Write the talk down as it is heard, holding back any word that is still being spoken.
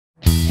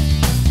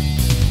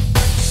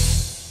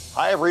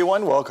Hi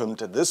everyone, welcome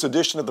to this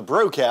edition of the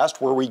Broadcast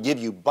where we give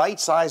you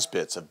bite-sized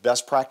bits of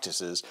best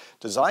practices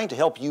designed to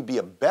help you be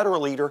a better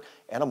leader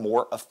and a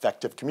more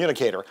effective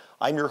communicator.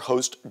 I'm your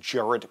host,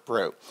 Gerard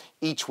Braud.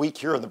 Each week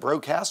here in the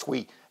Broadcast,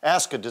 we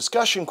ask a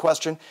discussion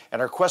question,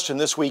 and our question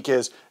this week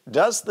is,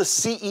 does the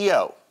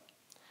CEO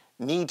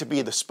need to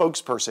be the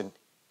spokesperson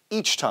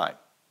each time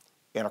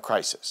in a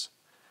crisis?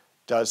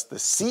 Does the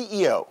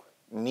CEO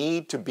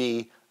need to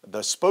be the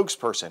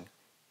spokesperson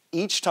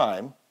each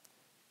time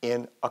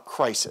in a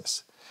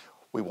crisis?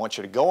 We want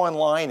you to go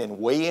online and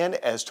weigh in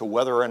as to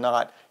whether or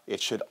not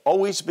it should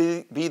always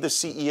be the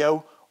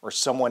CEO or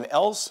someone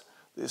else.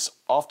 This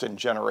often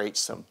generates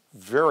some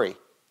very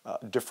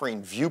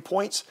differing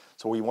viewpoints,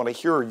 so we want to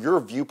hear your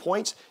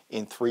viewpoints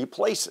in three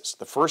places.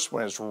 The first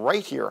one is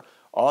right here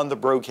on the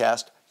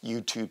Broadcast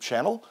YouTube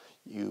channel.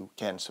 You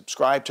can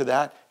subscribe to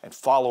that and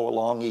follow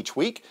along each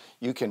week.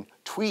 You can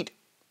tweet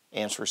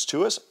answers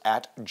to us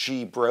at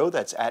GBraud,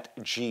 that's at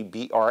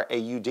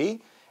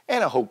GBRAUD.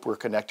 And I hope we're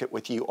connected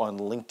with you on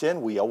LinkedIn.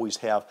 We always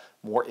have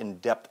more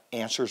in-depth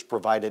answers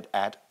provided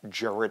at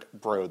Gerard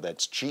Braud.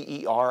 That's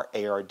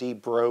G-E-R-A-R-D,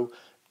 Braud,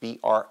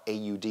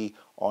 B-R-A-U-D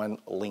on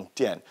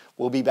LinkedIn.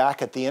 We'll be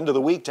back at the end of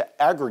the week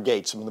to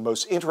aggregate some of the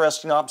most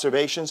interesting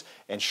observations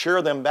and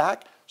share them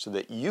back so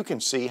that you can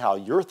see how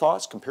your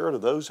thoughts compare to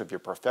those of your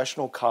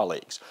professional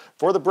colleagues.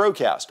 For the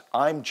Broadcast,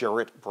 I'm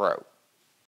Gerard Braud.